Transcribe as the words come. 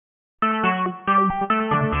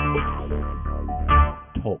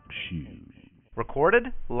Talk Show. Recorded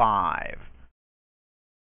live.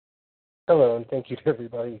 Hello, and thank you to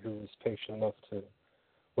everybody who was patient enough to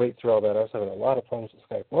wait through all that. I was having a lot of problems with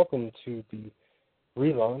Skype. Welcome to the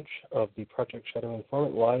relaunch of the Project Shadow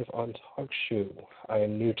Informant live on Talk Show. I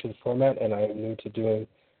am new to the format, and I am new to doing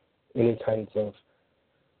any kinds of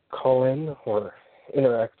call-in or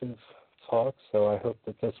interactive talk, so I hope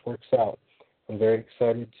that this works out. I'm very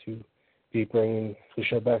excited to be bringing the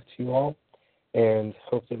show back to you all, and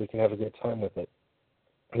hope that we can have a good time with it.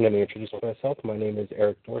 Let me introduce myself. My name is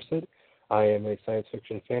Eric Dorset. I am a science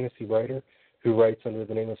fiction fantasy writer who writes under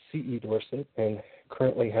the name of C.E. Dorset and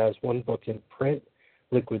currently has one book in print,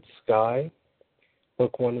 Liquid Sky,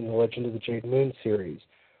 book 1 in the Legend of the Jade Moon series.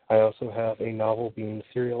 I also have a novel being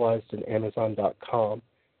serialized in Amazon.com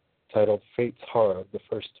titled Fate's Horror. The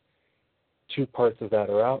first 2 parts of that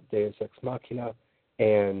are out, Deus Ex Machina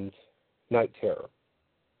and Night Terror.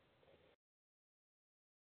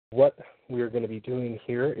 What we're going to be doing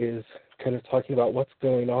here is kind of talking about what's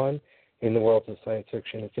going on in the world of science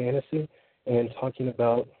fiction and fantasy, and talking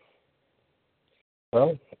about,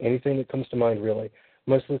 well, anything that comes to mind, really.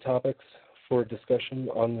 Most of the topics for discussion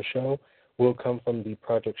on the show will come from the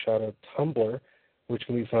Project Shadow Tumblr, which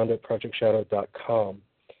can be found at projectshadow.com,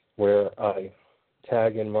 where I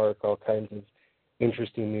tag and mark all kinds of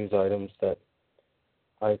interesting news items that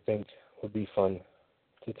I think would be fun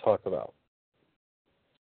to talk about.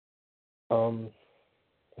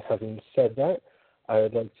 Having said that, I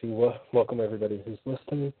would like to welcome everybody who's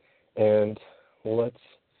listening, and let's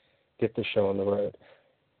get the show on the road.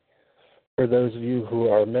 For those of you who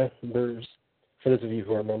are members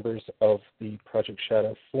of the Project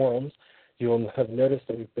Shadow forums, you will have noticed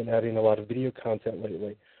that we've been adding a lot of video content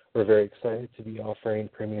lately. We're very excited to be offering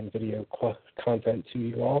premium video content to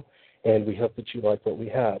you all, and we hope that you like what we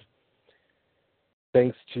have.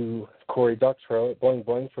 Thanks to Corey Doctorow at Boing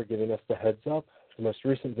Boing for giving us the heads up. The most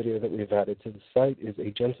recent video that we've added to the site is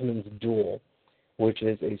A Gentleman's Duel, which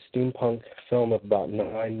is a steampunk film of about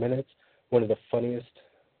 9 minutes, one of the funniest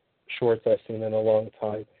shorts I've seen in a long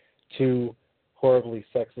time. 2 horribly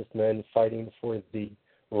sexist men fighting for the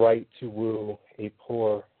right to woo a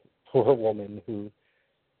poor woman who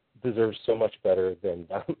deserves so much better than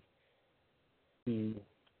them. The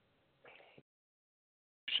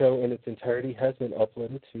show in its entirety has been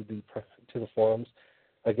uploaded to the forums.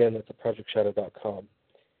 Again, that's at projectshadow.com.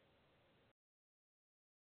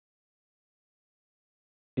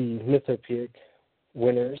 The Mythopoeic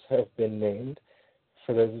winners have been named.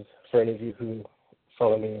 For any of you who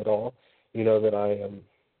follow me at all, you know that I am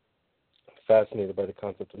fascinated by the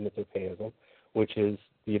concept of mythopoeism, which is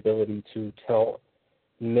the ability to tell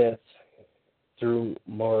myths through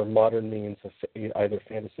more modern means of either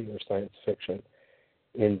fantasy or science fiction,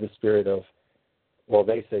 in the spirit of, well,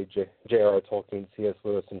 they say J.R.R. Tolkien, C.S.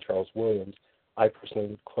 Lewis, and Charles Williams. I personally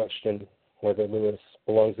would question whether Lewis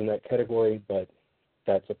belongs in that category, but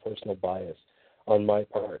that's a personal bias on my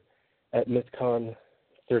part. At MythCon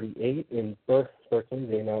 38 in Berkeley,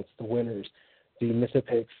 they announced the winners. The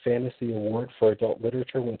Mythopoeic Fantasy Award for Adult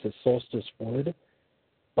Literature went to Solstice Wood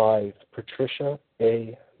by Patricia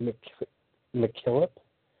A. McKillop.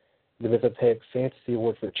 The Mythopoeic Fantasy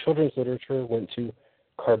Award for Children's Literature went to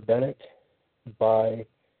Carbenic by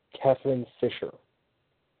Catherine Fisher.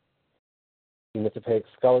 The Mythopoeic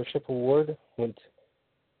Scholarship Award went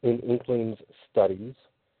in Inkling's Studies,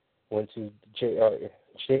 went to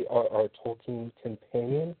J.R.R. Tolkien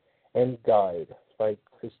Companion and Guide by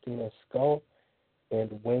Christina Scull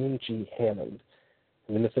and Wayne G. Hammond.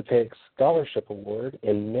 The Mythopoeic Scholarship Award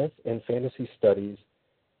in Myth and Fantasy Studies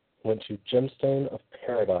went to Gemstone of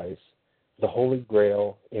Paradise, The Holy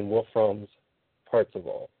Grail in Wolfram's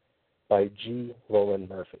Parzival by G. Roland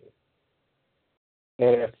Murphy.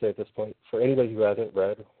 And I have to say at this point, for anybody who hasn't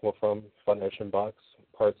read Wolfram von Eschenbach's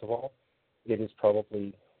Parzival, it is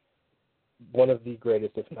probably one of the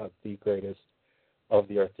greatest, if not the greatest, of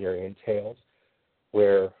the Arthurian tales,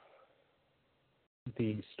 where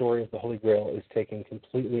the story of the Holy Grail is taken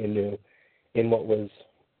completely anew in what was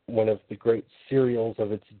one of the great serials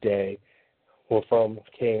of its day. Wolfram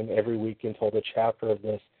came every week and told a chapter of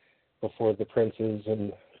this before the princes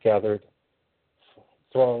and gathered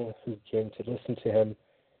throng who came to listen to him,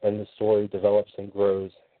 and the story develops and grows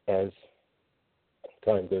as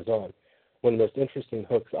time goes on. One of the most interesting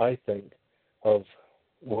hooks, I think, of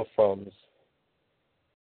Wolfram's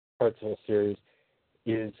Parzival series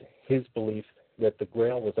is his belief that the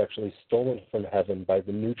Grail was actually stolen from heaven by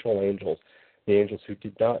the neutral angels, the angels who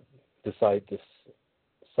did not decide to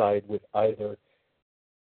side with either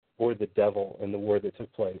or the devil in the war that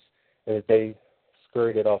took place, and that they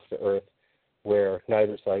scurried it off to earth where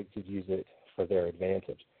neither side could use it for their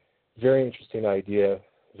advantage. Very interesting idea,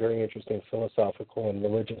 very interesting philosophical and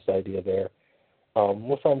religious idea there.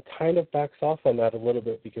 Wolfram kind of backs off on that a little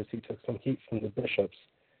bit because he took some heat from the bishops.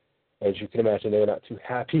 As you can imagine, they were not too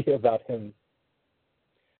happy about him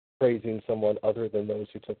praising someone other than those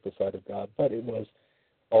who took the side of God. But it was,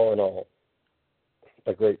 all in all,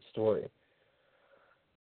 a great story.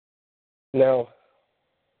 Now,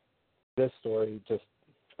 this story just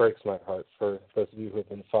breaks my heart. For those of you who have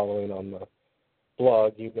been following on the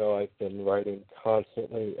blog, you know I've been writing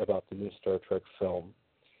constantly about the new Star Trek film.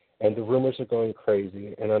 And the rumors are going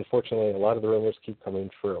crazy, and unfortunately a lot of the rumors keep coming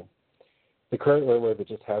true. The current rumor that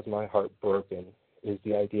just has my heart broken is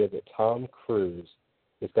the idea that Tom Cruise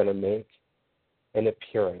is going to make an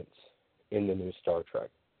appearance in the new Star Trek.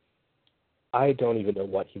 I don't even know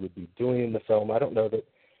what he would be doing in the film. I don't know that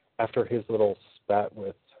after his little spat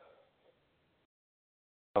with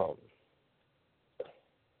on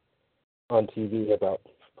TV about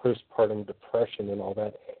postpartum depression and all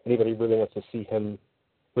that, anybody really wants to see him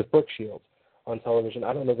with Brooke Shields on television.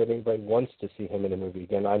 I don't know that anybody wants to see him in a movie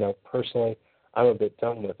again. I know personally I'm a bit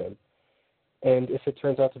done with him. And if it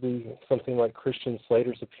turns out to be something like Christian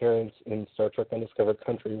Slater's appearance in Star Trek Undiscovered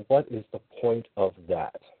Country, what is the point of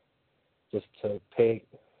that? Just to pay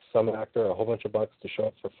some actor a whole bunch of bucks to show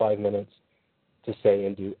up for 5 minutes to say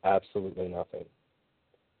and do absolutely nothing.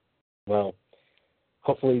 Well,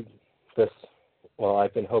 hopefully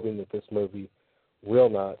I've been hoping that this movie will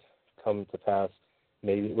not come to pass.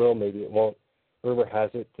 Maybe it will, maybe it won't. Rumor has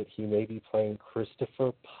it that he may be playing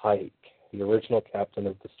Christopher Pike, the original captain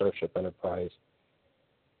of the Starship Enterprise.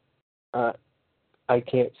 I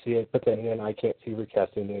can't see it, but then again, I can't see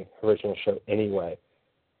recasting the original show anyway.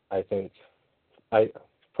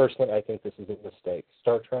 Personally, I think this is a mistake.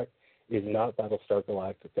 Star Trek is not Battlestar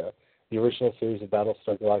Galactica. The original series of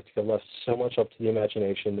Battlestar Galactica left so much up to the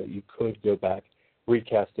imagination that you could go back,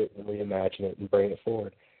 recast it, and reimagine it and bring it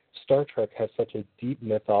forward. Star Trek has such a deep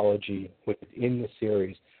mythology within the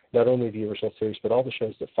series, not only the original series, but all the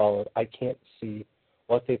shows that followed. I can't see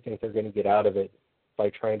what they think they're going to get out of it by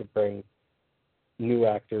trying to bring new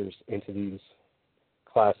actors into these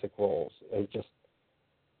classic roles. I just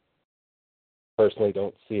personally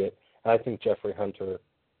don't see it. I think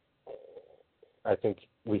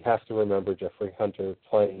we have to remember Jeffrey Hunter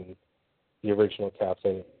playing the original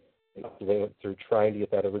captain. They went through trying to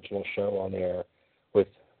get that original show on air with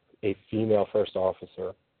a female first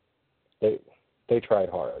officer. They tried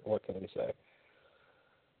hard. What can I say?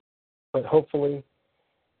 But hopefully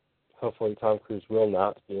Tom Cruise will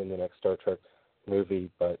not be in the next Star Trek movie.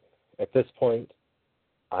 But at this point,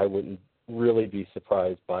 I wouldn't really be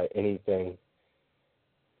surprised by anything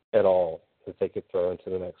at all that they could throw into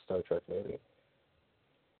the next Star Trek movie.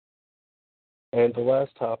 And the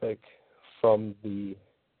last topic from the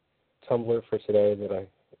Tumblr for today that I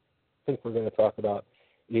think we're going to talk about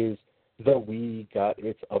is the Wii got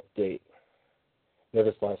its update.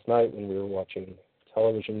 Noticed last night when we were watching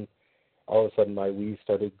television, all of a sudden my Wii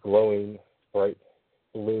started glowing bright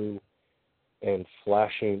blue and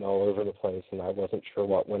flashing all over the place, and I wasn't sure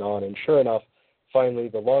what went on. And sure enough, finally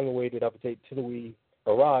the long-awaited update to the Wii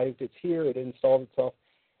arrived. It's here. It installed itself,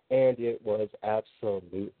 and it was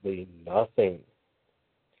absolutely nothing.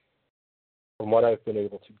 From what I've been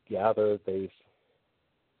able to gather, they've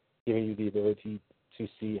given you the ability to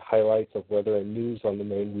see highlights of weather and news on the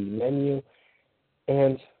main Wii menu,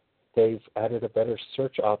 and they've added a better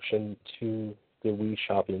search option to the Wii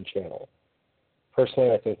shopping channel.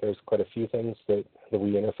 Personally, I think there's quite a few things that the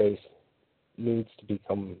Wii interface needs to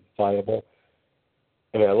become viable.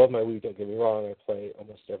 I mean, I love my Wii, don't get me wrong, I play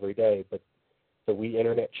almost every day, but the Wii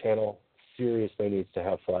Internet channel seriously needs to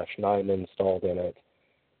have Flash 9 installed in it.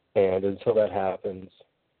 And until that happens,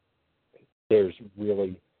 there's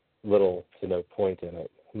really little to no point in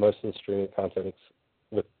it. Most of the streaming content,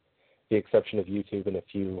 with the exception of YouTube and a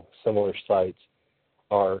few similar sites,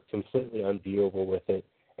 are completely unviewable with it,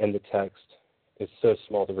 and the text is so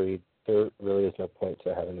small to read, there really is no point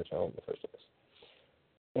to having the channel in the first place.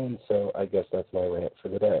 And so I guess that's my rant for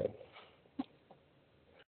the day.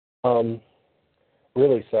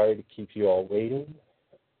 Really sorry to keep you all waiting.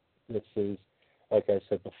 This is, like I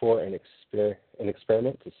said before, an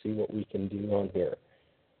experiment to see what we can do on here.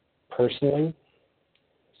 Personally,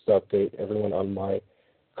 just to update everyone on my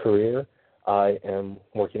career, I am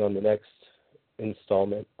working on the next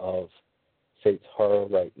installment of Fate's Horror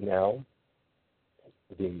right now.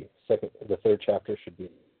 The third chapter should be.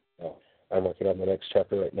 I'm working on the next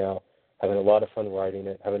chapter right now. Having a lot of fun writing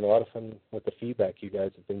it. Having a lot of fun with the feedback you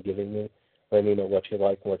guys have been giving me. Letting me know what you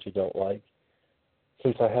like and what you don't like.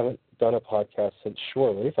 Since I haven't done a podcast since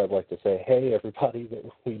Shore Leaf, I'd like to say, hey, everybody, that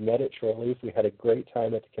we met at Shore Leaf. We had a great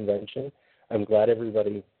time at the convention. I'm glad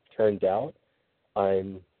everybody turned out.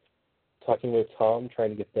 I'm talking with Tom, trying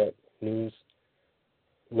to get that news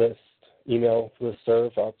list, email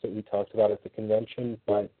listserv up that we talked about at the convention,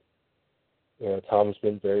 but Tom's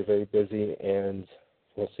been very, very busy, and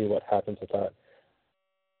we'll see what happens with that.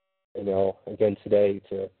 Again today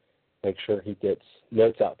to make sure he gets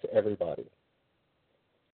notes out to everybody.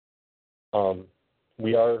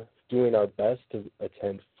 We are doing our best to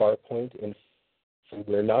attend Farpoint, and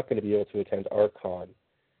we're not going to be able to attend Archon,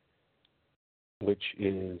 which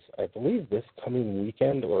is, I believe, this coming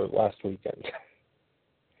weekend or last weekend.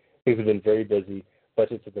 Things have been very busy,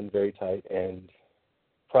 budgets have been very tight, and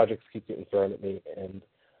projects keep getting thrown at me, and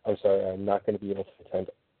I'm sorry, I'm not going to be able to attend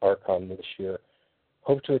Archon this year.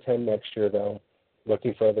 Hope to attend next year, though.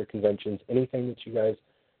 Looking for other conventions. Anything that you guys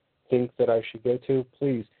think that I should go to,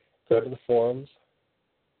 please go to the forums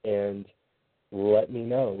and let me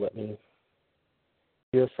know. Let me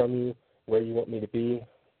hear from you where you want me to be,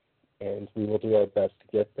 and we will do our best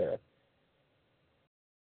to get there.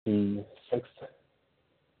 The 6th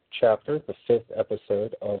chapter, the 5th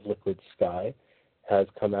episode of Liquid Sky, has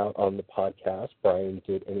come out on the podcast. Brian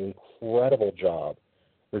did an incredible job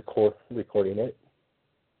recording it.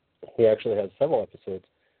 He actually has several episodes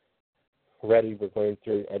ready. We're going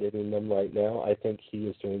through editing them right now. I think he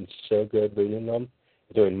is doing so good reading them.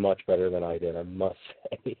 He's doing much better than I did, I must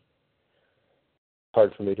say.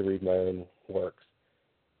 Hard for me to read my own works.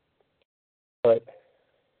 But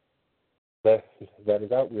that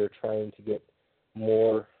is out. We are trying to get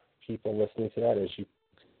more people listening to that, as you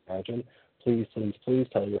can imagine. Please, please, please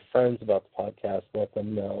tell your friends about the podcast. Let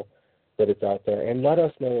them know that it's out there. And let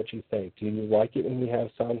us know what you think. Do you like it when we have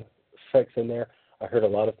sound effects in there? I heard a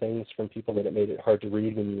lot of things from people that it made it hard to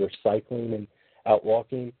read when you were cycling and out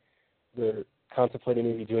walking. They're contemplating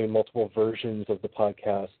maybe doing multiple versions of the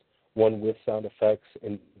podcast, one with sound effects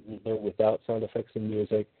and without sound effects and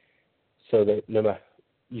music, so that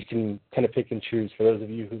you can kind of pick and choose. For those of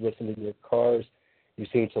you who listen to your cars, you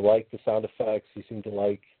seem to like the sound effects. You seem to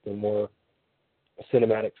like the more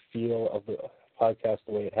cinematic feel of the podcast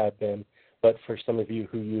the way it had been. But for some of you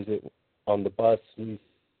who use it on the bus, you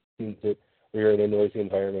seem that we're in a noisy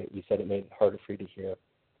environment. You said it made it harder for you to hear.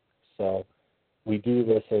 So we do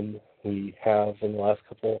listen. We have, in the last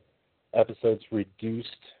couple episodes, reduced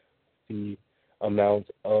the amount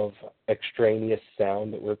of extraneous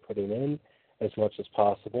sound that we're putting in as much as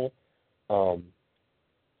possible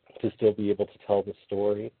to still be able to tell the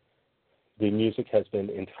story. The music has been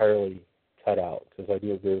entirely cut out, because I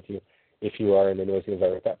do agree with you. If you are in a noisy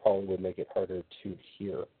environment, that probably would make it harder to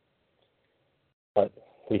hear. But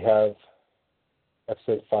we have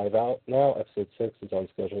episode 5 out now. Episode 6 is on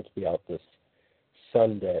schedule to be out this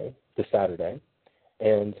Saturday,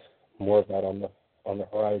 and more of that on the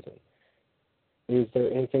horizon. Is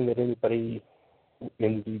there anything that anybody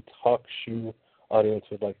in the Talk Shoe audience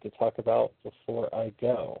would like to talk about before I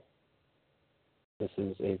go? This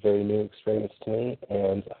is a very new experience to me,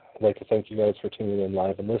 and I'd like to thank you guys for tuning in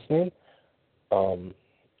live and listening.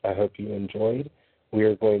 I hope you enjoyed. We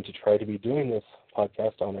are going to try to be doing this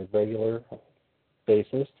podcast on a regular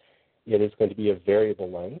basis. It is going to be a variable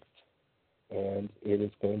length, and it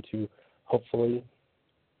is going to hopefully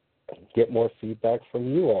get more feedback from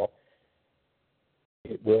you all.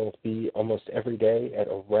 It will be almost every day at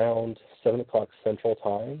around 7 o'clock Central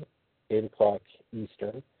Time, 8 o'clock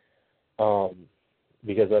Eastern,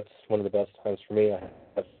 because that's one of the best times for me. I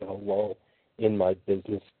have a lull in my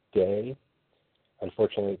business day.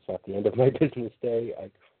 Unfortunately, it's not the end of my business day.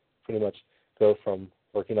 I pretty much go from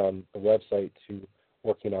working on the website to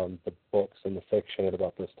working on the books and the fiction at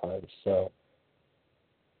about this time. So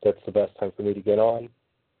that's the best time for me to get on.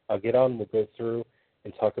 I'll get on, we'll go through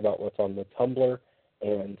and talk about what's on the Tumblr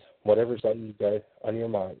and whatever's on you guys, on your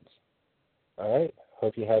minds. All right?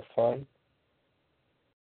 Hope you had fun.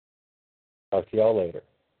 Talk to y'all later.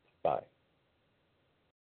 Bye.